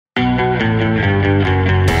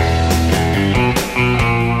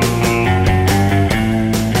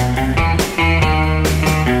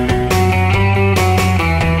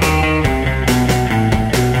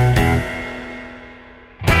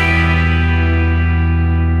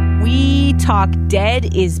Talk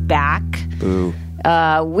Dead is back. Boo.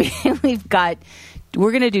 We're going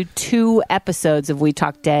to do 2 episodes of We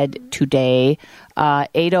Talk Dead today.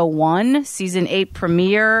 801, season 8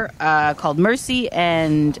 premiere called Mercy,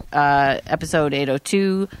 and episode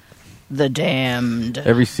 802, The Damned.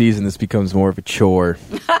 Every season this becomes more of a chore.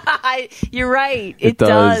 You're right. It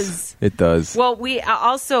does. It does. Well, we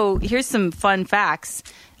also, here's some fun facts.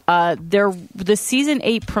 The season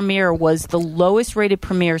 8 premiere was the lowest rated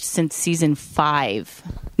premiere since season 5.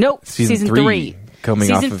 Nope, season 3.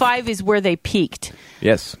 Season 5 is where they peaked.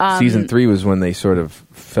 Yes. Season 3 was when they sort of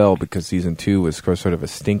fell because season 2 was sort of a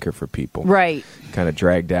stinker for people. Right. Kind of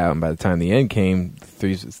dragged out, and by the time the end came,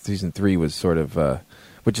 season 3 was sort of,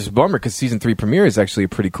 which is a bummer because season 3 premiere is actually a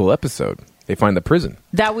pretty cool episode. They find the prison.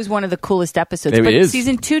 That was one of the coolest episodes. It but is.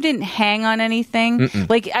 Season 2 didn't hang on anything. Mm-mm.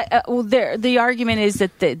 Like the argument is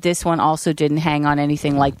that this one also didn't hang on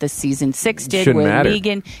anything like the season 6 did Shouldn't with matter.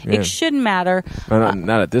 Negan. Yeah. It shouldn't matter. Not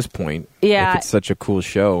at this point. Yeah. If it's such a cool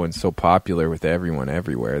show and so popular with everyone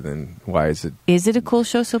everywhere, then why is it? Is it a cool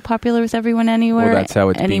show so popular with everyone anywhere? Well, that's how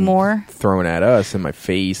it's anymore. being thrown at us in my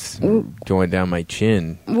face, going down my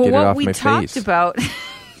chin. Well, Get it what off we my talked face. about,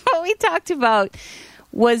 what we talked about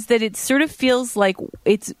was that it sort of feels like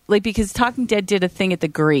it's like, because Talking Dead did a thing at the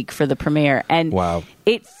Greek for the premiere, and Wow.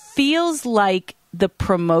 it feels like the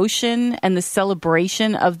promotion and the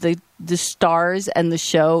celebration of the stars and the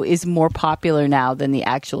show is more popular now than the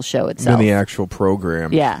actual show itself. Than the actual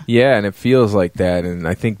program. Yeah. Yeah, and it feels like that, and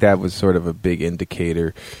I think that was sort of a big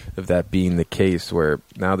indicator of that being the case, where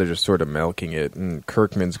now they're just sort of milking it, and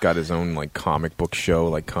Kirkman's got his own like comic book show,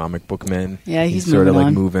 like Comic Book Men. Yeah, he's sort of moving like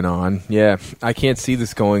on. moving on. Yeah, I can't see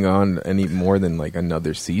this going on any more than like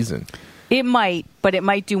another season. It might, but it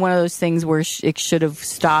might do one of those things where it should have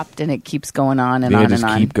stopped and it keeps going on and They on just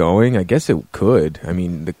and on. keep going. I guess it could. I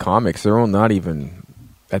mean, the comics, they're all not even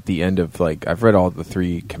at the end of, like, I've read all the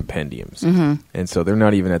 3 compendiums, and so they're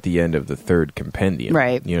not even at the end of the 3rd compendium.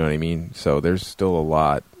 Right. You know what I mean? So there's still a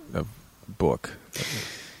lot of book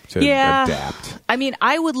to adapt. I mean,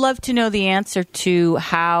 I would love to know the answer to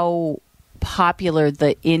how popular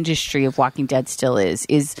the industry of Walking Dead still is.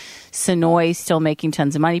 Is Sonoy still making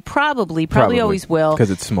tons of money? Probably always will. Because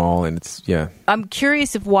it's small and it's, yeah. I'm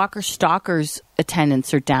curious if Walker Stalker's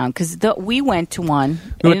attendance are down, because we went to one.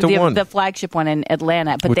 We went to one. The flagship one in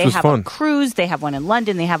Atlanta, but Which they was have fun. a cruise. They have one in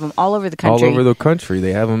London. They have them all over the country. All over the country.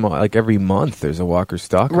 They have them, like, every month there's a Walker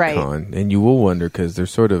Stalker Right. con. And you will wonder, because they're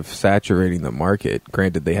sort of saturating the market.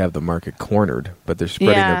 Granted, they have the market cornered, but they're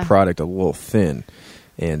spreading their product a little thin.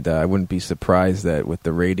 And I wouldn't be surprised that with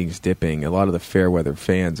the ratings dipping, a lot of the Fairweather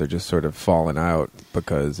fans are just sort of falling out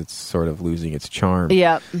because it's sort of losing its charm.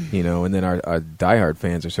 Yep. You know, and then our diehard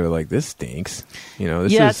fans are sort of like, this stinks. You know,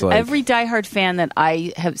 this Yes, is like... every diehard fan that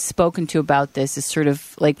I have spoken to about this is sort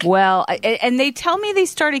of like, well, and they tell me they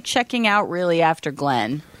started checking out really after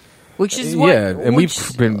Glenn, which is what... Yeah, and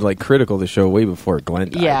we've been like critical of the show way before Glenn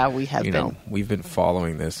died. Yeah, we have you been. know, we've been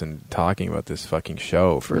following this and talking about this fucking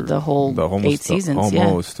show for the whole 8 seasons.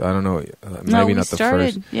 Almost. Yeah. I don't know. No, Maybe we not the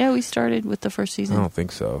started. first. Yeah, we started with the first season. I don't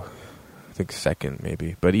think so. I think second,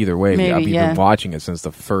 maybe. But either way, Maybe, we've yeah. been watching it since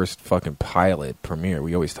the first fucking pilot premiere.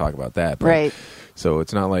 We always talk about that. But, Right. So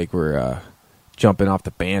it's not like we're jumping off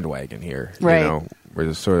the bandwagon here. Right. You know, we're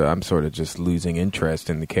just I'm sort of just losing interest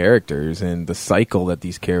in the characters and the cycle that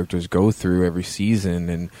these characters go through every season,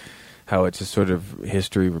 and how it's just sort of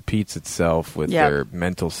history repeats itself with their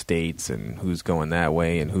mental states and who's going that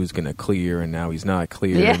way and who's going to clear, and now he's not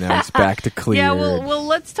clear, and now he's back to clear. Yeah, well,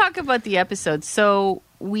 let's talk about the episode. So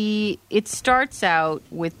it starts out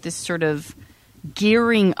with this sort of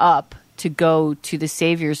gearing up to go to the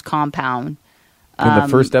Savior's compound. In the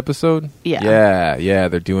first episode? Yeah. Yeah,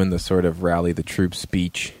 they're doing the sort of rally the troops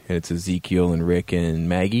speech, and it's Ezekiel and Rick and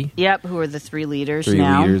Maggie. Yep, who are the 3 leaders Three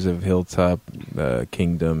now. leaders of Hilltop,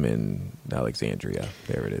 Kingdom, and Alexandria.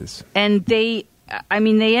 There it is. And they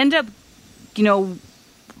end up,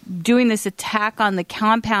 doing this attack on the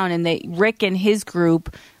compound, and Rick and his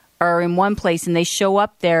group are in one place, and they show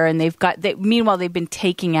up there, and meanwhile they've been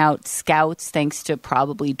taking out scouts, thanks to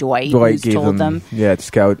probably Dwight who's gave told them. Yeah,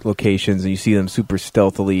 scout locations, and you see them super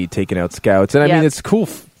stealthily taking out scouts. And I mean, it's cool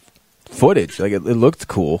footage. Like, it looked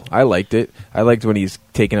cool. I liked it. I liked when he's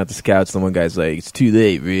taking out the scouts, and the one guy's like, "It's too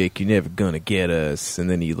late, Rick. You're never gonna get us."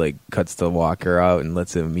 And then he like cuts the walker out and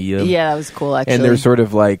lets him meet him. Yeah, that was cool, actually. And they're sort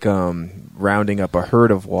of like rounding up a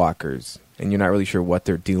herd of walkers. And you're not really sure what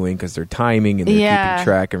they're doing because they're timing and they're keeping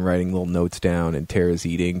track and writing little notes down. And Tara's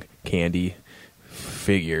eating candy.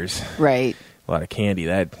 Figures. Right. A lot of candy.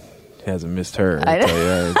 That hasn't missed her. I tell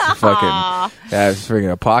you, it's fucking it's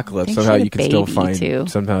freaking apocalypse. Somehow you can still find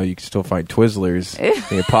Twizzlers in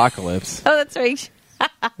the apocalypse. Oh, that's right.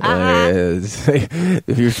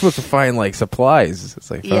 If you're supposed to find like supplies, it's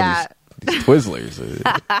like these Twizzlers.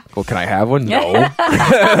 Well, can I have one? No.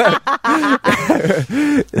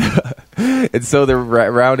 And so they're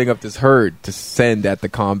rounding up this herd to send at the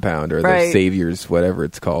compound or the saviors, whatever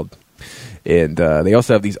it's called. And they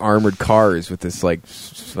also have these armored cars with this like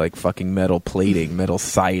fucking metal plating, metal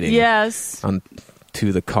siding. Yes. On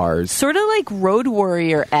to the cars. Sort of like Road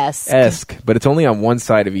Warrior-esque. But it's only on one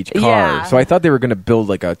side of each car. Yeah. So I thought they were going to build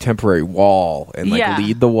like a temporary wall and like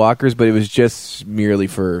lead the walkers, but it was just merely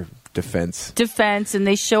for defense, and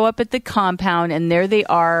they show up at the compound, and there they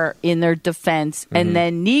are in their defense. And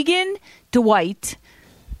then Negan, Dwight,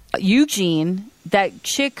 Eugene, that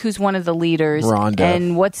chick who's one of the leaders, Rhonda,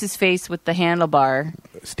 and what's his face with the handlebar,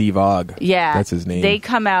 Steve Ogg. Yeah, that's his name. They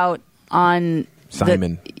come out on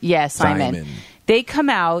Simon. Simon. They come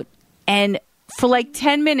out, and for like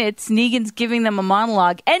 10 minutes, Negan's giving them a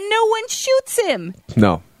monologue, and no one shoots him.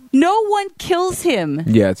 No one kills him.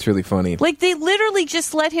 Yeah, it's really funny. Like, they literally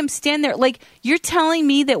just let him stand there. Like, you're telling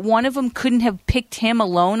me that one of them couldn't have picked him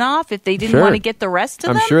alone off if they didn't want to get the rest of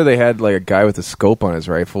them? I'm sure they had, like, a guy with a scope on his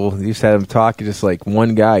rifle. They just had him talk. Just, like,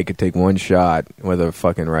 one guy could take one shot with a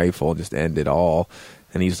fucking rifle and just end it all.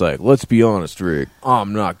 And he's like, let's be honest, Rick.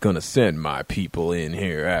 I'm not going to send my people in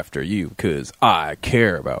here after you because I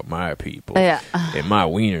care about my people. Yeah. And my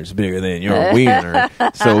wiener's bigger than your wiener.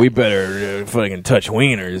 So we better fucking touch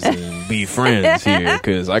wieners and be friends here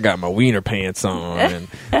because I got my wiener pants on and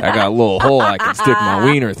I got a little hole I can stick my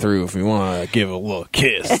wiener through if you want to give a little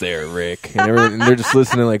kiss there, Rick. And they're just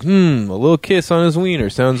listening like, a little kiss on his wiener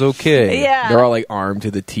sounds okay. Yeah. They're all like armed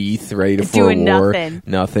to the teeth, ready for a war.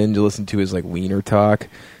 Nothing. To listen to his like wiener talk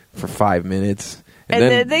for 5 minutes, and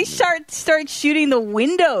then they start shooting the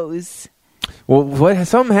windows. Well,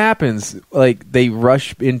 something happens. Like they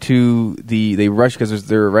rush because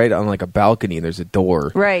they're right on like a balcony and there's a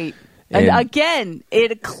door. Right. And again,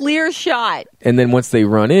 a clear shot. And then once they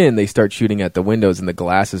run in, they start shooting at the windows and the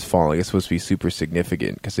glass is falling. It's supposed to be super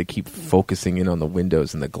significant because they keep focusing in on the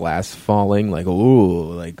windows and the glass falling. Like,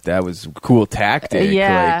 ooh, like that was a cool tactic.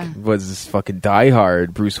 Yeah. Like, was this fucking Die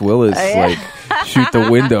Hard, Bruce Willis, like shoot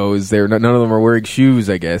the windows. None of them are wearing shoes,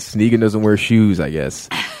 I guess. Negan doesn't wear shoes, I guess.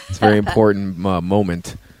 It's a very important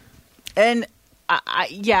moment. And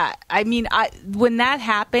when that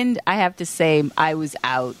happened, I have to say I was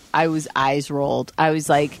out. I was eyes rolled. I was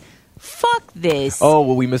like, fuck this. Oh,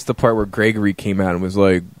 well, we missed the part where Gregory came out and was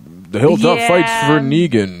like, the Hilltop fights for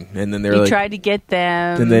Negan. And then they're tried to get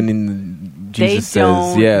them. And then Jesus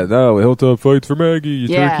says, Hilltop fights for Maggie, you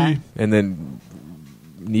turkey. And then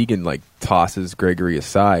Negan like tosses Gregory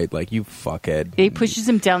aside, like, you fuckhead. He pushes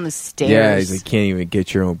him down the stairs. Yeah, he's like, can't even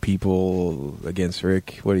get your own people against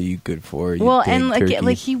Rick. What are you good for? And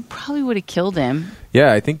like he probably would have killed him.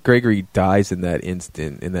 Yeah, I think Gregory dies in that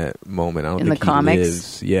instant, in that moment. I don't think he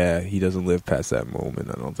lives. Yeah, he doesn't live past that moment,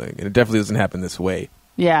 I don't think. And it definitely doesn't happen this way.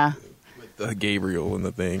 Yeah. With Gabriel and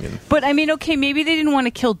the thing. But I mean, okay, maybe they didn't want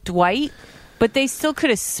to kill Dwight. But they still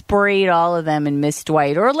could have sprayed all of them and missed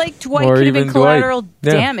Dwight. Or like Dwight could have been collateral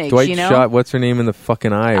damage, Dwight shot what's her name in the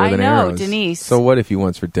fucking eye with an arrow. Denise. So what if he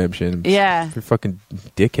wants redemption? Yeah. You're a fucking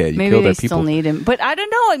dickhead. You maybe killed they people. Still need him. But I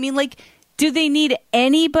don't know. I mean, like, do they need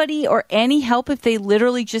anybody or any help if they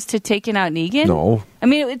literally just had taken out Negan? No. I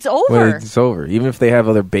mean, it's over. Well, it's over. Even if they have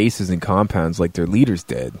other bases and compounds, like their leader's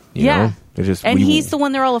dead. You know? They're just, and he's the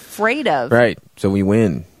one they're all afraid of. Right. So we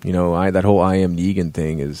win. You know, that whole I am Negan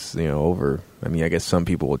thing is, over. I mean, I guess some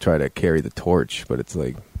people will try to carry the torch, but it's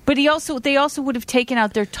like... But they also would have taken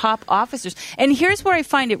out their top officers. And here's where I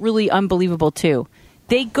find it really unbelievable, too.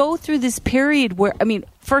 They go through this period where, I mean,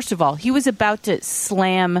 first of all, he was about to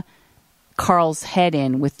slam Carl's head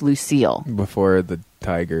in with Lucille. Before the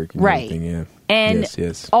tiger. Right. Thing, yeah. And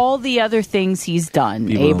all the other things he's done.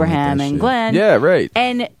 People Abraham and Glenn. Yeah, right.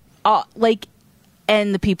 And,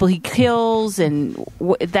 and the people he kills, and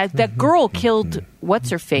that girl killed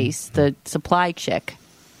what's-her-face, the supply chick.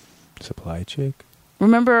 Supply chick?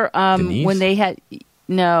 Remember when they had...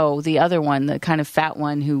 No, the other one, the kind of fat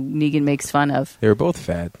one who Negan makes fun of. They were both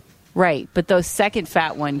fat. Right, but the second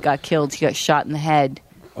fat one got killed. She got shot in the head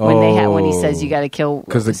when he says you got to kill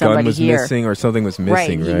somebody here. Because the gun was missing or something was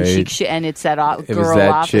missing, right? And it's that girl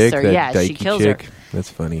officer. Chick, that she kills chick. Her. That's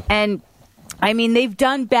funny. And... I mean, they've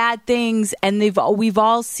done bad things, and we've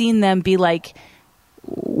all seen them be like,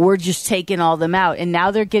 we're just taking all them out. And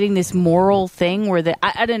now they're getting this moral thing where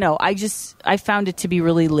I don't know. I found it to be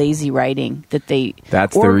really lazy writing that they...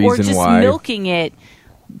 That's the reason why. Or just milking it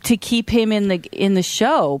to keep him in the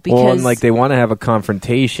show, because well, and like they want to have a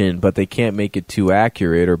confrontation, but they can't make it too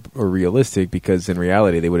accurate or realistic, because in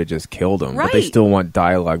reality they would have just killed him. Right. But they still want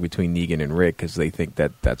dialogue between Negan and Rick because they think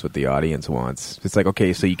that that's what the audience wants. It's like,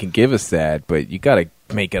 okay, so you can give us that, but you got to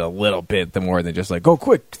make it a little bit more than just like, go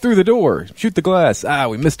quick through the door, shoot the glass.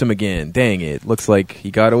 We missed him again. Dang it! Looks like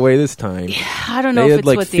he got away this time. Yeah, I don't know they if had it's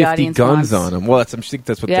like what 50 the audience guns wants. on him. Well, I think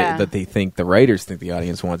that's what they think. The writers think the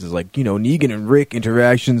audience wants is like, Negan and Rick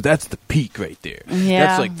interactions. That's the peak right there. Yeah.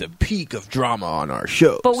 That's like the peak of drama on our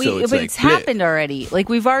show. But it's happened already. Like,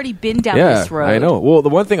 we've already been down this road. I know. Well, the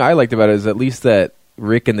one thing I liked about it is at least that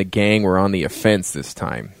Rick and the gang were on the offense this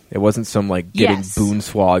time. It wasn't some like getting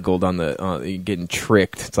boonswoggled on the getting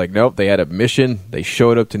tricked. It's like, nope, they had a mission. They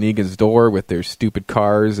showed up to Negan's door with their stupid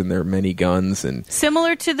cars and their many guns, and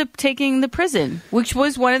similar to the taking the prison, which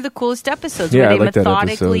was one of the coolest episodes where they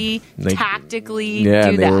methodically, tactically do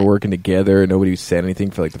and they that. were working together. Nobody said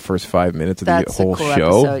anything for like the first 5 minutes of the whole cool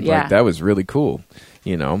show. Episode, yeah. Like, that was really cool.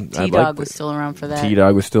 T-Dog was still around for that.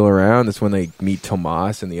 T-Dog was still around. That's when they meet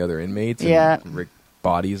Tomas and the other inmates. Yeah. And Rick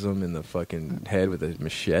bodies him in the fucking head with a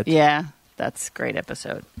machete. Yeah, that's a great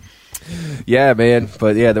episode. Yeah, man.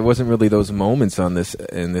 But yeah, there wasn't really those moments in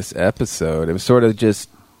this episode. It was sort of just,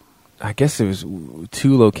 I guess it was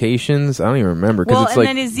 2 locations. I don't even remember. Well, it's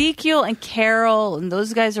then Ezekiel and Carol and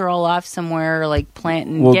those guys are all off somewhere, like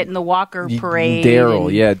getting the Walker parade. Daryl.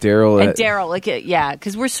 And Daryl,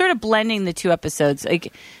 because we're sort of blending the 2 episodes.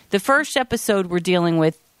 Like, the first episode, we're dealing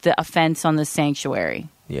with the offense on the sanctuary.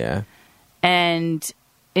 Yeah. And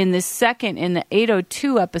in the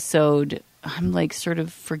 802 episode, I'm like sort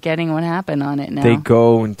of forgetting what happened on it now. They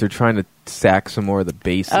go and they're trying to sack some more of the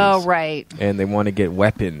bases. Oh, right. And they want to get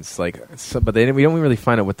weapons, but we don't really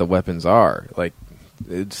find out what the weapons are. Like,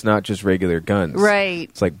 it's not just regular guns, right?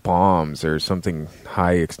 It's like bombs or something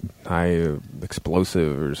high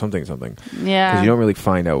explosive or something. Yeah, because you don't really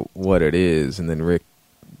find out what it is, and then Rick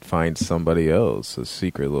finds somebody else, a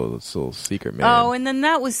little secret man. Oh, and then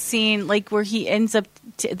that was seen like where he ends up.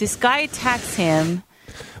 This guy attacks him.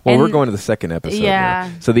 Well, we're going to the second episode. Yeah.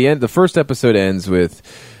 Now. So the first episode ends with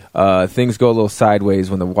things go a little sideways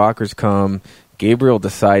when the walkers come. Gabriel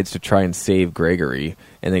decides to try and save Gregory,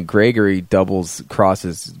 and then Gregory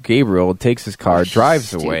crosses Gabriel, takes his car,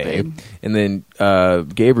 drives away, and then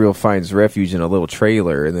Gabriel finds refuge in a little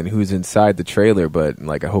trailer, and then who's inside the trailer but,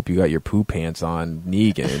 like, I hope you got your poo pants on,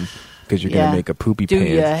 Negan, because you're going to make a poopy pants.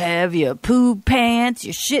 Do you have your poo pants,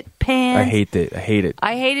 your shit pants? I hate it.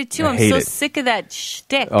 I hate it, too. I'm so sick of that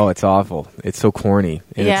shtick. Oh, it's awful. It's so corny.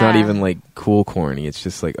 And it's not even, like, cool corny. It's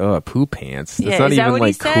just like, poo pants. It's not even,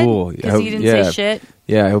 like, cool. Because he didn't say shit?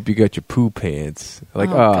 Yeah, I hope you got your poo pants. Like,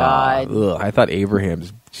 God. Ugh. I thought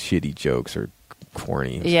Abraham's shitty jokes are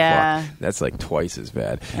corny. Yeah. That's, like, twice as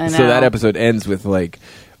bad. I know. So that episode ends with, like...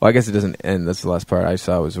 Well, I guess it doesn't end. That's the last part I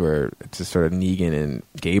saw was where it's just sort of Negan and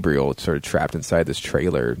Gabriel sort of trapped inside this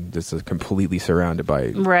trailer, just completely surrounded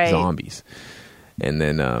by zombies. And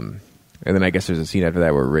then I guess there's a scene after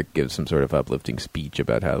that where Rick gives some sort of uplifting speech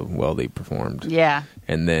about how well they performed. Yeah.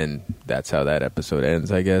 And then that's how that episode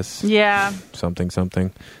ends, I guess. Yeah. Something.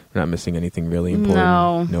 We're not missing anything really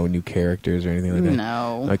important. No new characters or anything like that.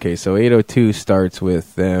 No. Okay, so 802 starts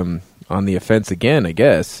with them on the offense again, I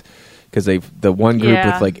guess. Because the one group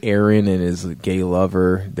with like Aaron and his gay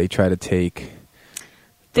lover, they try to take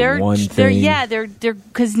one thing. They're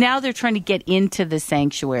because now they're trying to get into the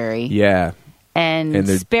sanctuary. Yeah, and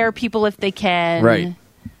spare people if they can. Right.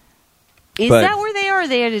 Is that where they are? Or are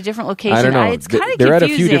they at a different location? I don't know. It's kind of confusing. They're at a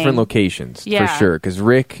few confusing. different locations for sure. Because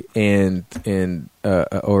Rick and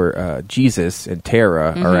Jesus and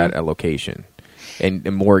Tara are at a location. And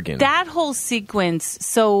Morgan. That whole sequence,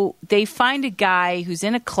 so they find a guy who's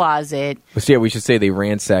in a closet. Well, so yeah, we should say they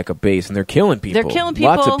ransack a base and they're killing people.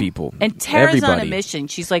 Lots of people. And Tara's on a mission.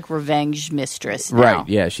 She's like revenge mistress now. Right,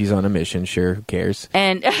 yeah, she's on a mission, sure, who cares?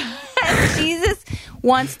 And Jesus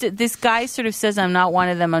wants to, this guy sort of says, I'm not one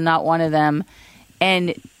of them.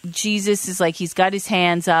 And Jesus is like, he's got his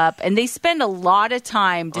hands up. And they spend a lot of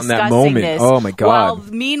time discussing this. Oh, my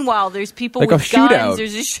God. Meanwhile, there's people like with a shootout.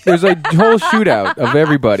 guns. There's a whole shootout of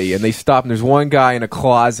everybody. And they stop. And there's one guy in a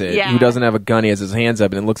closet who doesn't have a gun. He has his hands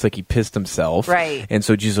up. And it looks like he pissed himself. Right. And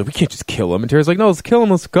so Jesus is like, we can't just kill him. And Tara's like, no, let's kill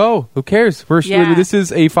him. Let's go. Who cares? This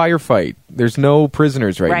is a firefight. There's no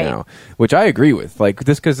prisoners right now. Which I agree with. Like,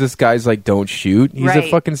 just because this guy's like, don't shoot. He's a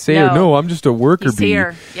fucking sailor. No, I'm just a worker bee. He's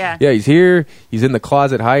here. Yeah. Yeah, he's here. He's in the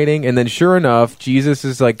closet hiding, and then sure enough, Jesus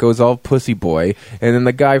is like goes all pussy boy, and then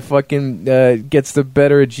the guy fucking gets the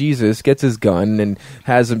better of Jesus, gets his gun, and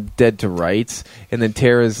has him dead to rights, and then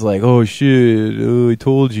Tara's like, oh shit, I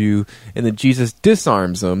told you, and then Jesus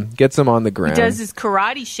disarms him, gets him on the ground. He does his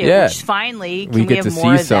karate shit, which finally we get have to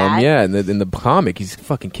more see of some. that? Yeah, in the comic, he's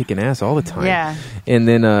fucking kicking ass all the time. Yeah,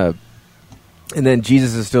 and then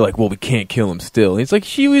Jesus is still like, well, we can't kill him still. And he's like,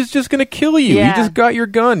 she was just going to kill you. Yeah. He just got your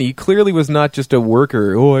gun. He clearly was not just a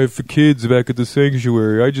worker. Oh, I have the kids back at the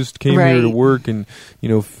sanctuary. I just came here to work and,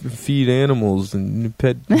 feed animals and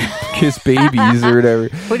kiss babies or whatever.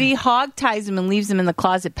 But he hog ties him and leaves him in the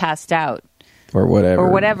closet passed out. Or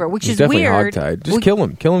whatever. Which he's is definitely weird. Hogtied. Just kill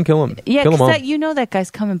him. Yeah, kill him because that guy's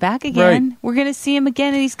coming back again. Right. We're going to see him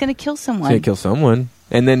again and he's going to kill someone. He's going to kill someone.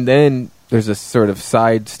 And then there's a sort of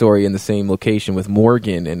side story in the same location with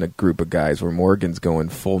Morgan and a group of guys where Morgan's going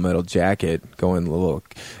Full Metal Jacket, going a little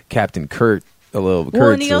Captain Kurt,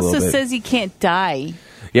 and he also says he can't die.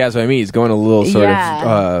 Yeah, that's what I mean. He's going a little sort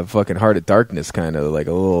of fucking Heart of Darkness kind of, like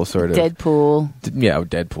a little sort of... Deadpool. Yeah,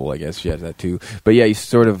 Deadpool, I guess. Yeah, that too. But yeah, he's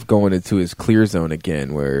sort of going into his clear zone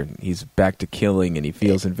again where he's back to killing and he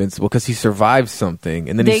feels invincible because he survives something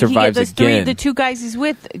and then he survives again. The two guys he's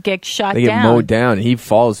with get shot down. They get mowed down and he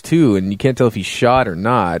falls too and you can't tell if he's shot or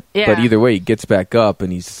not. Yeah. But either way, he gets back up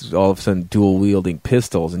and he's all of a sudden dual-wielding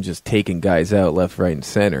pistols and just taking guys out left, right, and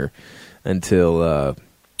center until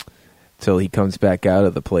he comes back out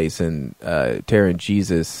of the place and Tara and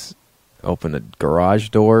Jesus open a garage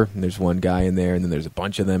door and there's one guy in there and then there's a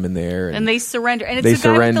bunch of them in there and they surrender and it's the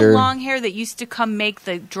guy with the long hair that used to come make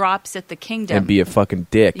the drops at the kingdom and be a fucking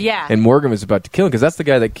dick. Yeah. And Morgan was about to kill him because that's the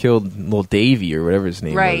guy that killed little Davey or whatever his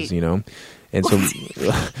name was, and so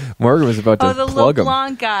Morgan was about to plug him. Oh, the little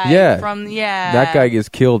blonde guy. That guy gets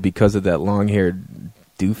killed because of that long-haired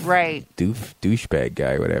douchebag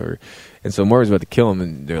guy, whatever. And so Morgan's about to kill him,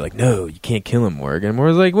 and they're like, no, you can't kill him, Morgan. And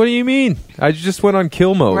Morgan's like, what do you mean? I just went on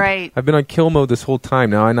kill mode. Right. I've been on kill mode this whole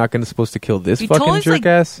time. Now I'm not supposed to kill this fucking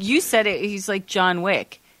jerk-ass? You said it. He's like John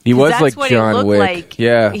Wick. He was like John Wick. Like.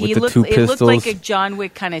 Yeah, with the two pistols. It looked like a John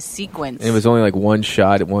Wick kind of sequence. And it was only like one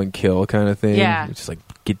shot, one kill kind of thing. Yeah. It's just like,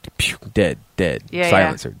 dead,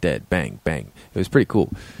 silencer, dead, bang, bang. It was pretty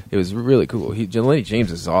cool. It was really cool. Lenny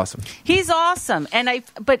James is awesome. He's awesome.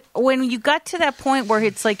 But when you got to that point where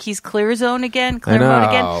it's like he's clear mode again,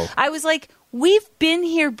 I was like, we've been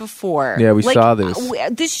here before. Yeah, we saw this.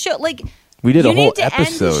 This show, we did a whole need to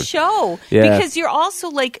episode. End the show because you're also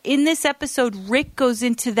in this episode. Rick goes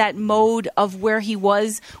into that mode of where he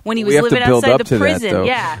was when he was living outside the prison.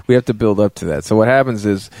 We have to build up to that. So what happens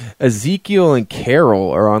is Ezekiel and Carol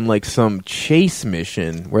are on some chase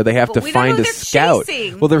mission where they have to find a scout.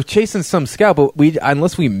 Chasing. Well, they're chasing some scout, but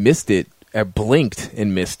unless we missed it. I blinked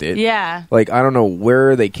and missed it. Yeah. I don't know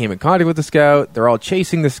where they came in contact with the scout. They're all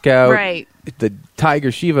chasing the scout. Right. The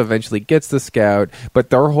Tiger Shiva eventually gets the scout, but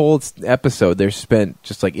their whole episode they're spent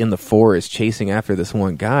just in the forest chasing after this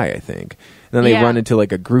one guy, I think. And then they run into a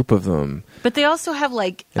group of them. But they also have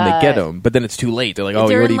and they get them, but then it's too late. They're like, oh,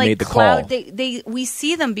 you already made the call. We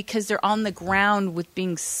see them because they're on the ground with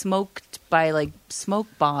being smoked by smoke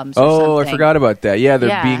bombs or something. Oh, I forgot about that. Yeah,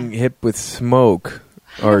 they're being hit with smoke.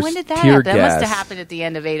 Or when did that tear happen? gas. That must have happened at the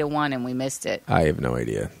end of 801 and we missed it. I have no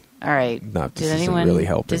idea. All right. Does anyone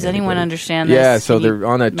understand this? Yeah, so they're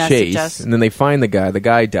on a chase, and then they find the guy. The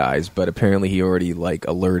guy dies, but apparently he already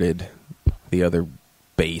alerted the other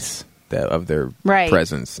base of their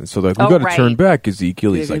presence, and so they're like, we got to turn back,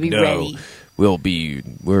 Ezekiel. He's like, no, ready.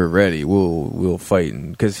 We're ready. We'll fight.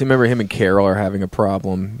 Because remember, him and Carol are having a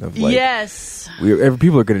problem of yes,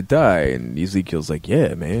 people are going to die, and Ezekiel's like,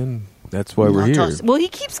 yeah, man. That's why we're here. Well, he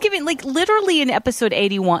keeps giving, literally in episode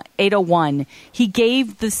 801, he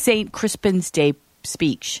gave the St. Crispin's Day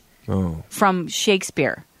speech from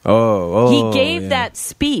Shakespeare. He gave that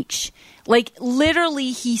speech.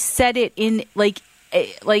 Literally, he said it in,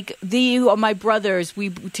 you are my brothers, we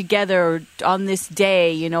together on this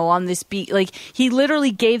day, on this beat. He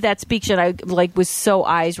literally gave that speech, and I was so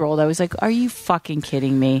eyes rolled. I was like, "Are you fucking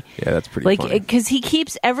kidding me?" Yeah, that's pretty funny. Because he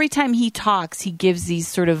keeps every time he talks, he gives these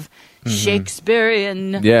sort of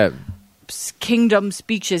Shakespearean kingdom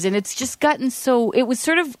speeches, and it's just gotten so. It was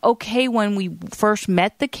sort of okay when we first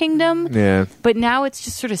met the kingdom, but now it's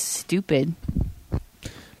just sort of stupid.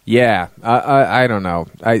 Yeah, I don't know.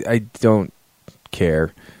 I don't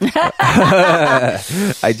care. I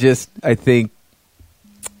think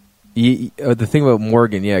the thing about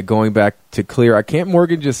Morgan, going back to clear, can't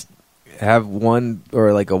Morgan just have one or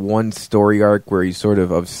a one story arc where he's sort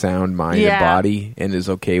of sound mind and body and is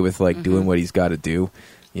okay with doing what he's got to do?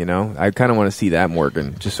 I kind of want to see that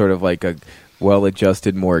Morgan, just sort of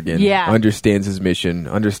well-adjusted Morgan. Yeah. Understands his mission,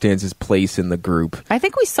 understands his place in the group. I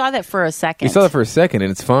think we saw that for a second. We saw that for a second,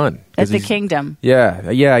 and it's fun. At the kingdom. Yeah,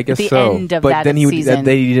 I guess at the so. End of but that then season.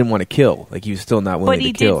 he didn't want to kill. Like, he was still not willing to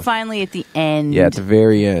kill. But he did finally at the end. Yeah, at the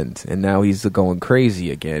very end. And now he's going crazy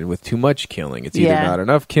again with too much killing. It's either not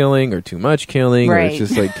enough killing or too much killing. Right. Or it's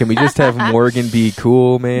just like, can we just have Morgan be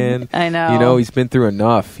cool, man? I know. You know, he's been through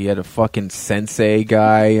enough. He had a fucking sensei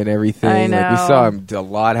guy and everything. I know. Like, we saw a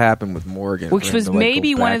lot happen with Morgan. Which was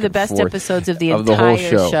maybe one of the best episodes of the entire whole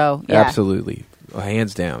show. Yeah. Absolutely.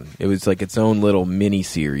 Hands down. It was like its own little mini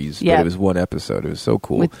series, but it was one episode. It was so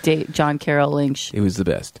cool. With John Carroll Lynch. It was the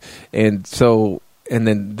best. And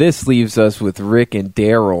then this leaves us with Rick and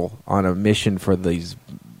Daryl on a mission for these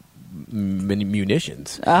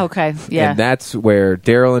munitions. Oh, okay, yeah. And that's where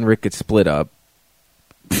Daryl and Rick get split up.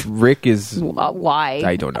 Rick is... why?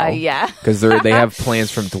 I don't know. Yeah. Because they have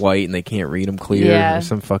plans from Dwight and they can't read them clear or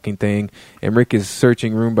some fucking thing. And Rick is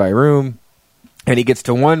searching room by room. And he gets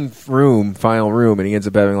to one final room, and he ends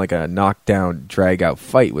up having like a knockdown, drag-out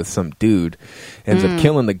fight with some dude. Ends up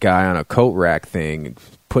killing the guy on a coat rack thing,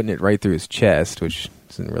 putting it right through his chest, which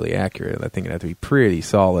isn't really accurate. I think it'd have to be pretty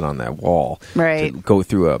solid on that wall to go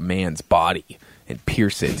through a man's body and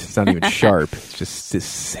pierce it. It's not even sharp. It's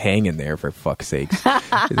just hanging there, for fuck's sake. It's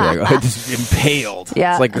like, just impaled.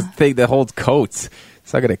 Yeah. It's like a thing that holds coats.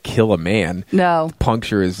 It's not going to kill a man. No.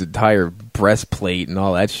 Puncture his entire breastplate and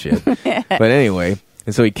all that shit. But anyway,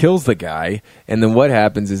 and so he kills the guy, and then what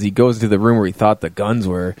happens is he goes to the room where he thought the guns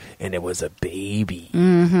were, and it was a baby. A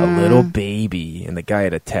little baby. And the guy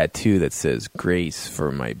had a tattoo that says, Grace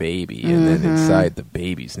for my baby. And then inside the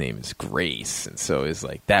baby's name is Grace. And so it's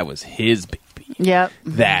like, that was his baby. Yep.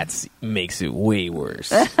 That makes it way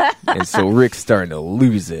worse. And so Rick's starting to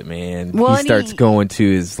lose it, man. Well, he starts going to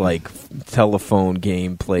his like telephone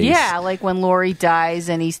game place. Yeah, like when Lori dies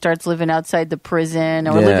and he starts living outside the prison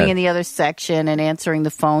or living in the other section and answering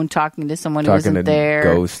the phone, talking to someone who isn't there.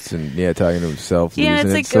 Ghosts and talking to himself. Yeah, losing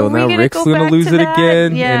it's like, so now Rick's going to lose it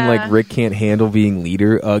again. Yeah. And like Rick can't handle being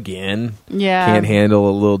leader again. Yeah. Can't handle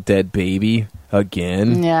a little dead baby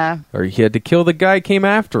again. Yeah. Or he had to kill the guy came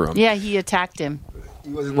after him. Yeah, he attacked him. He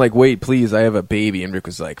wasn't like, wait, please, I have a baby. And Rick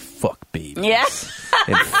was like, fuck babies. Yeah.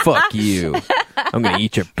 And fuck you. I'm going to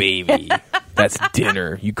eat your baby. That's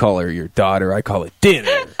dinner. You call her your daughter. I call it dinner.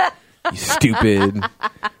 You stupid.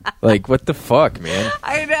 Like, what the fuck, man?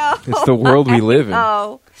 I know. It's the world we live in.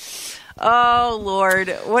 Oh, Lord.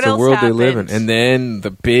 What else the world happened? they live in. And then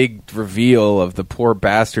the big reveal of the poor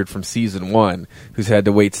bastard from season 1 who's had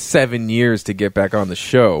to wait 7 years to get back on the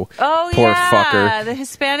show. Oh, poor yeah. fucker. The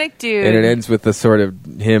Hispanic dude. And it ends with the sort of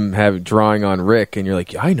him drawing on Rick, and you're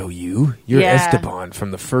like, I know you. You're Esteban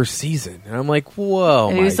from the first season. And I'm like, whoa.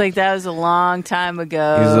 And he was like, that was a long time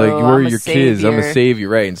ago. He's like, where are your savior. kids? I'm a savior,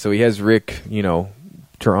 right? And so he has Rick,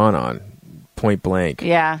 drawn on. Point blank.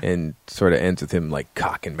 Yeah. And sort of ends with him like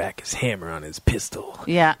cocking back his hammer on his pistol.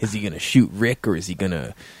 Yeah. Is he going to shoot Rick or is he going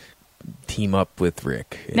to team up with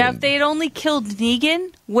Rick? Now, if they had only killed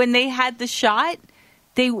Negan when they had the shot,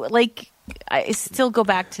 they I still go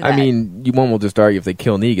back to that. I mean, one will just argue if they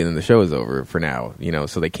kill Negan, then the show is over for now,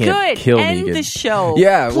 so they can't kill end Negan. the show.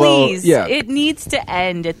 Yeah, please. Well, yeah. It needs to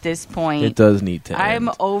end at this point. It does need to I'm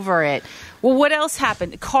end. over it. Well, what else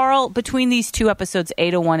happened? Carl, between these two episodes,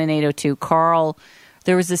 801 and 802,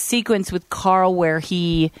 there was a sequence with Carl where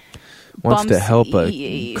he wants to help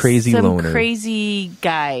a crazy loner. Crazy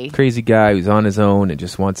guy who's on his own and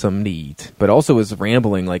just wants something to eat, but also is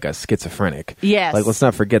rambling like a schizophrenic. Yes. Like, let's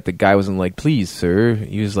not forget the guy wasn't like, please, sir.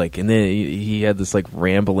 He was like, and then he had this like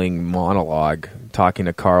rambling monologue talking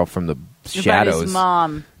to Carl from the shadows. About his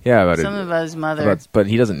mom. Yeah, about his mother. But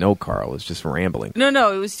he doesn't know Carl. It's just rambling.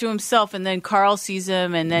 No, it was to himself, and then Carl sees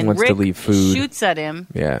him, and then wants Rick to leave food. shoots at him.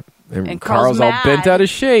 Yeah. And Carl's all mad. bent out of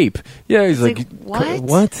shape. Yeah, he's like,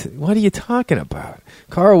 what? What are you talking about?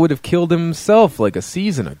 Carl would have killed himself like a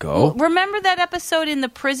season ago. Well, remember that episode in the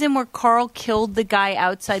prison where Carl killed the guy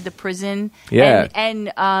outside the prison? Yeah.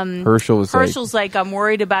 And Herschel's like, I'm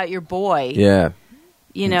worried about your boy. Yeah.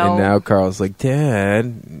 And now Carl's like, Dad.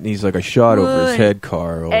 And he's like, a shot over his head,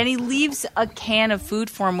 Carl. And he leaves a can of food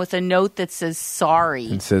for him with a note that says sorry.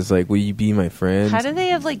 And says, like, will you be my friend? How do they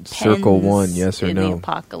have, like, pens Circle 1, yes or in no? the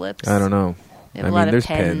apocalypse? I don't know. They have a lot of there's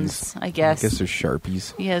pens, I guess. I guess there's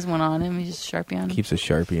Sharpies. He has one on him. He just Sharpie on him. Keeps a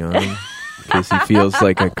Sharpie on him in case he feels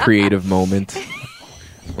like a creative moment.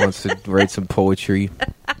 Wants to write some poetry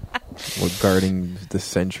regarding the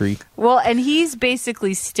century. Well, and he's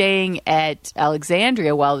basically staying at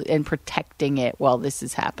Alexandria and protecting it while this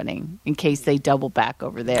is happening in case they double back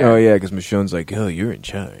over there. Oh, yeah, because Michonne's like, oh, you're in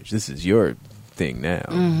charge. This is your thing now.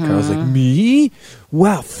 Carl's like, me?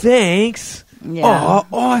 Wow, thanks. Yeah. Oh,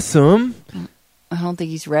 awesome. I don't think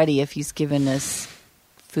he's ready if he's given this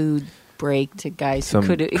food break to guys Some who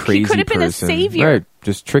could have crazy been a person. savior. Right,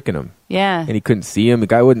 just tricking him. Yeah. And he couldn't see him. The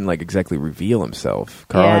guy wouldn't like exactly reveal himself.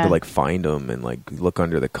 Carl had to like find him and like look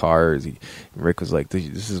under the cars. Rick was like,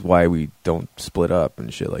 this is why we don't split up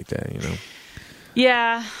and shit like that, you know?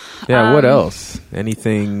 Yeah. Yeah, what else?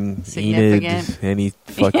 Anything significant? Enid? Any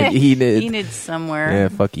fucking Enid? Enid somewhere. Yeah,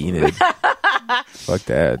 fuck Enid. Fuck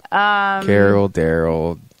that. Carol,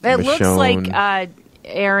 Daryl, it Michonne. looks like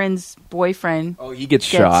Aaron's boyfriend. Oh, he gets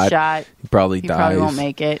shot. He probably dies. He probably won't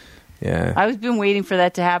make it. Yeah. I've been waiting for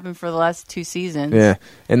that to happen for the last 2 seasons. Yeah.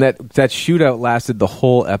 And that shootout lasted the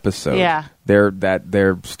whole episode. Yeah. Their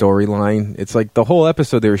storyline, it's like the whole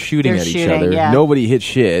episode they were shooting at each other. Yeah. Nobody hit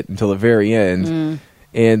shit until the very end.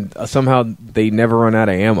 And somehow they never run out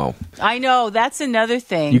of ammo. I know. That's another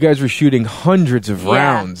thing. You guys were shooting hundreds of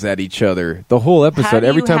rounds at each other. The whole episode,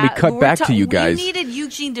 every time we cut back to you guys. We needed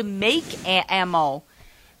Eugene to make ammo.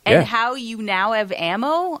 And how you now have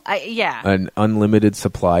ammo? An unlimited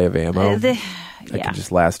supply of ammo. That could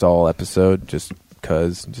just last all episode, just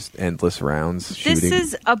endless rounds shooting. This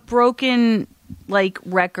is a broken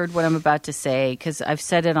record, what I'm about to say, because I've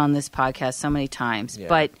said it on this podcast so many times. Yeah.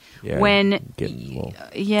 But when...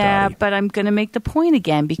 but I'm going to make the point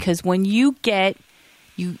again, because when you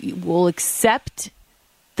will accept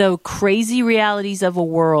the crazy realities of a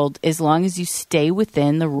world as long as you stay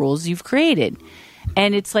within the rules you've created.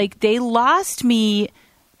 And it's like they lost me.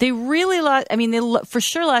 They really lost. I mean, they for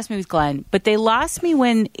sure lost me with Glenn, but they lost me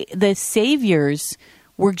when the saviors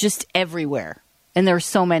were just everywhere, and there were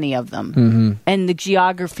so many of them, and the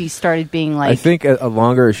geography started being like. I think a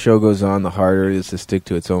longer a show goes on, the harder it is to stick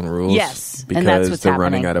to its own rules. Yes, because and that's what's they're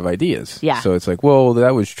happening. running out of ideas. Yeah, so it's like, well,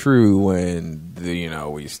 that was true when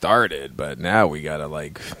we started, but now we gotta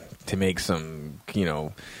to make some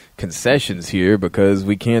concessions here because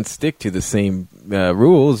we can't stick to the same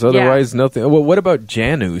rules. Otherwise, nothing. Well, what about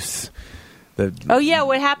Janus?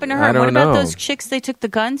 What happened to her? What about those chicks they took the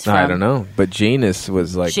guns from? I don't know. But Janus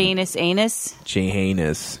was like... Janus.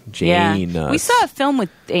 Janus. Yeah. We saw a film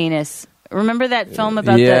with Anus. Remember that film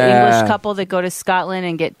about the English couple that go to Scotland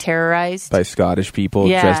and get terrorized? By Scottish people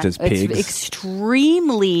dressed as pigs? It's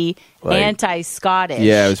extremely anti-Scottish.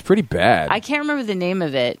 Yeah, it was pretty bad. I can't remember the name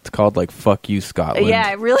of it. It's called Fuck You Scotland. Yeah,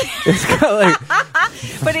 it really it's got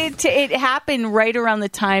But it happened right around the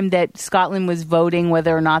time that Scotland was voting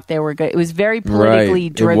whether or not they were good. It was very politically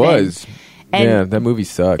driven. It was. And that movie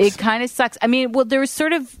sucks. It kind of sucks. I mean, there was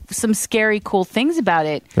sort of some scary, cool things about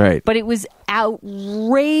it. Right. But it was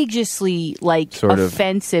outrageously, sort of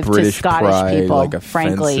offensive British to Scottish pride, people,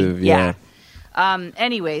 frankly. Yeah.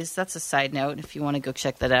 Anyways, that's a side note. If you want to go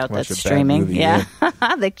check that out, Watch that's streaming. Movie,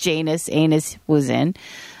 That Janus Anus was in.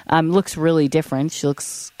 Looks really different. She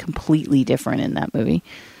looks completely different in that movie.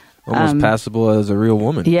 Almost passable as a real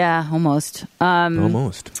woman. Yeah, almost.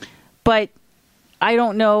 Almost. But I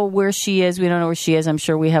don't know where she is. We don't know where she is. I'm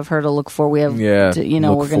sure we have her to look for. We have, we're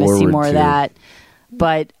going to see more of that.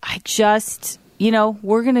 But I just,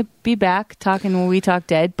 we're going to be back talking when we talk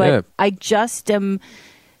dead. But I just am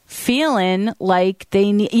feeling like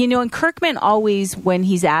they need, and Kirkman always, when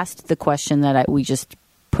he's asked the question that we just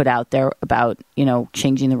put out there about,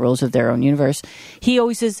 changing the rules of their own universe, he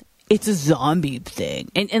always says, it's a zombie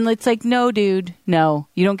thing. And it's like, no, dude, no,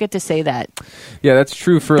 you don't get to say that. Yeah, that's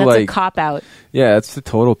true for that's a cop-out. Yeah, it's the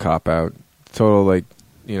total cop-out. Total,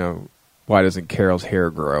 why doesn't Carol's hair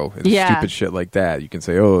grow? And stupid shit like that. You can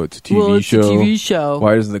say, oh, it's a TV show. It's a TV show.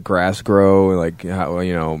 Why doesn't the grass grow?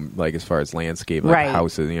 As far as landscape,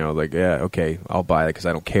 houses, okay, I'll buy it because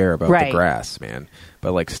I don't care about the grass, man.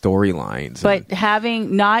 But storylines. But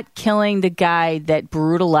not killing the guy that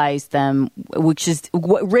brutalized them, which is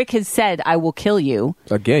what Rick has said, I will kill you.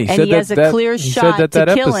 Again, he has a clear shot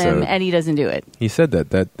to kill him, and he doesn't do it. He said that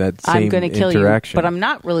same I'm going to kill you, but I'm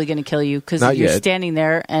not really going to kill you because you're standing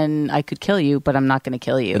there and I could kill you, but I'm not going to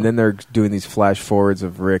kill you. And then they're doing these flash forwards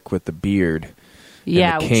of Rick with the beard.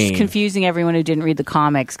 Yeah, which is confusing everyone who didn't read the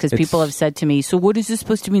comics because people have said to me, so what is this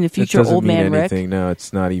supposed to mean in the future, old man Rick? No,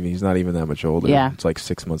 it's not even. He's not even that much older. Yeah. It's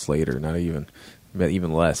 6 months later, not even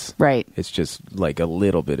less. Right. It's just a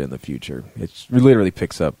little bit in the future. It literally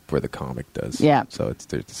picks up where the comic does. Yeah. So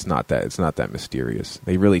it's not that mysterious.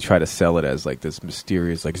 They really try to sell it as this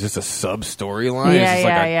mysterious, is this a sub storyline? Yeah, is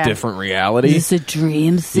this a different reality? Is this a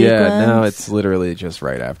dream sequence? Yeah, no, it's literally just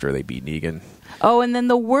right after they beat Negan. Oh, and then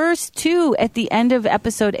the worst, too, at the end of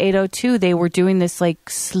episode 802, they were doing this,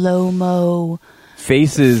 slow-mo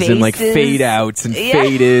faces and like fade outs and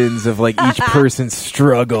fade ins of like each person's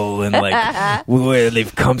struggle and like where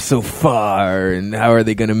they've come so far and how are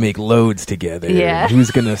they going to make loads together? Yeah.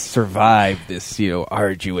 Who's going to survive this,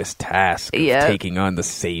 arduous task of taking on the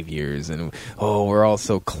saviors? And we're all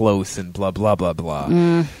so close and blah blah blah blah.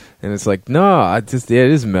 And it's like, no, it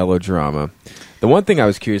is melodrama. The one thing I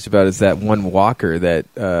was curious about is that one walker that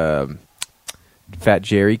Fat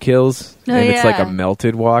Jerry kills, it's like a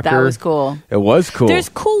melted walker. That was cool. It was cool. There's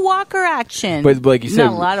cool walker action, but like you said,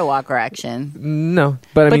 not a lot of walker action. No,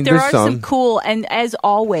 but I mean, there there's are some cool. And as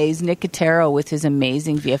always, Nick Cotero with his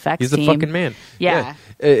amazing VFX He's team. a fucking man. Yeah.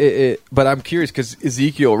 But I'm curious because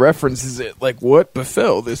Ezekiel references it like, what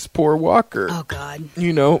befell this poor walker? Oh God.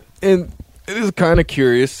 And it is kind of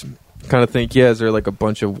curious. Kind of think, is there like a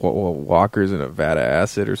bunch of walkers in a vat of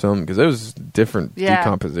acid or something? Because there was different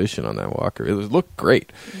decomposition on that walker. It looked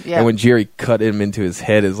great. Yeah. And when Jerry cut him into his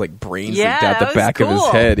head, his like brains leaked out the back of his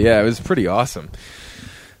head. Yeah, it was pretty awesome.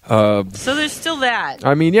 So there's still that.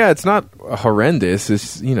 I mean, it's not horrendous.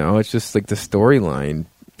 It's it's just like the storyline.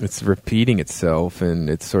 It's repeating itself and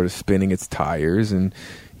it's sort of spinning its tires. And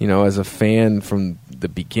as a fan from the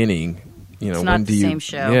beginning, it's not the same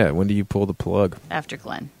show. Yeah, when do you pull the plug? After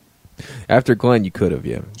Glenn. After Glenn, you could have,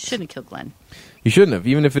 You shouldn't have killed Glenn. You shouldn't have,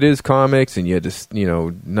 even if it is comics and you had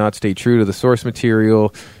to, not stay true to the source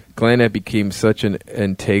material. Glenn had became such an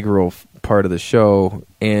integral part of the show,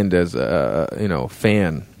 and as a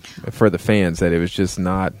fan for the fans, that it was just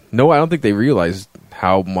not. No, I don't think they realized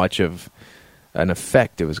how much of an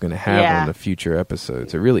effect it was going to have on the future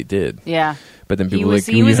episodes. It really did. Yeah. But then people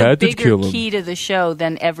he was a bigger key to the show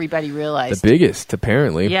than everybody realized. The biggest,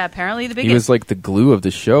 apparently. Yeah, apparently the biggest. He was like the glue of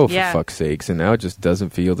the show, for fuck's sakes, and now it just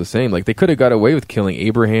doesn't feel the same. Like, they could have got away with killing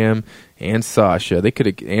Abraham and Sasha.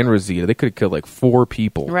 And Rosita. They could have killed like 4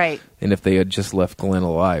 people. Right. And if they had just left Glenn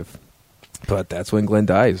alive. But that's when Glenn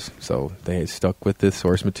dies. So they stuck with this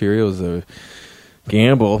source material as a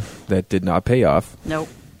gamble that did not pay off. Nope.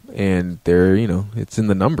 And they're, it's in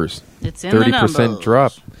the numbers. It's in 30% the numbers. 30%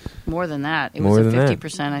 drop. More than that. It was a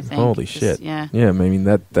 50%, I think. Holy shit. Yeah. Yeah, I mean,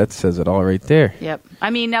 that says it all right there. Yep. I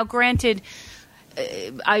mean, now granted,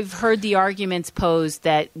 I've heard the arguments posed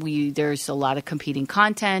that there's a lot of competing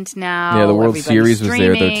content now. Yeah, the World Series was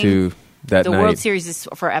there, though, too. The World Series is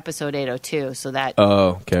for episode 802, so that...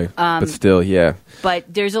 Oh, okay. But still, yeah.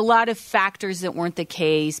 But there's a lot of factors that weren't the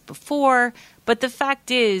case before, but the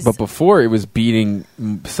fact is... But before, it was beating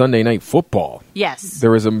Sunday Night Football. Yes.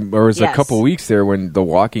 There was a couple weeks there when The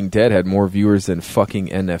Walking Dead had more viewers than fucking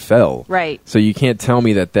NFL. Right. So you can't tell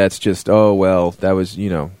me that that's just, that was,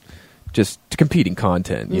 just competing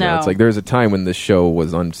content. No. It's like there's a time when the show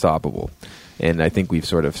was unstoppable. And I think we've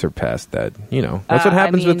sort of surpassed that. That's what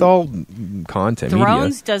happens with all content media.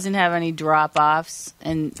 Thrones doesn't have any drop-offs.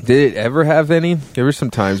 And did it ever have any? There were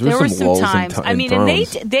some times. There were some lulls times. In and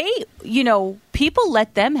they people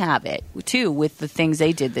let them have it, too, with the things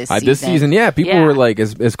they did this season. This season, people were like,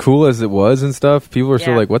 as cool as it was and stuff, people were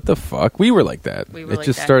still like, what the fuck? We were like that. It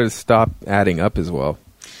just started to stop adding up as well.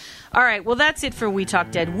 All right, well, that's it for We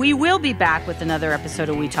Talk Dead. We will be back with another episode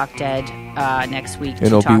of We Talk Dead next week. And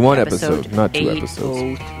it'll be one episode, not 2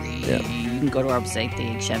 episodes. Yeah. You can go to our website,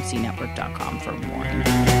 thehmcnetwork.com, for more.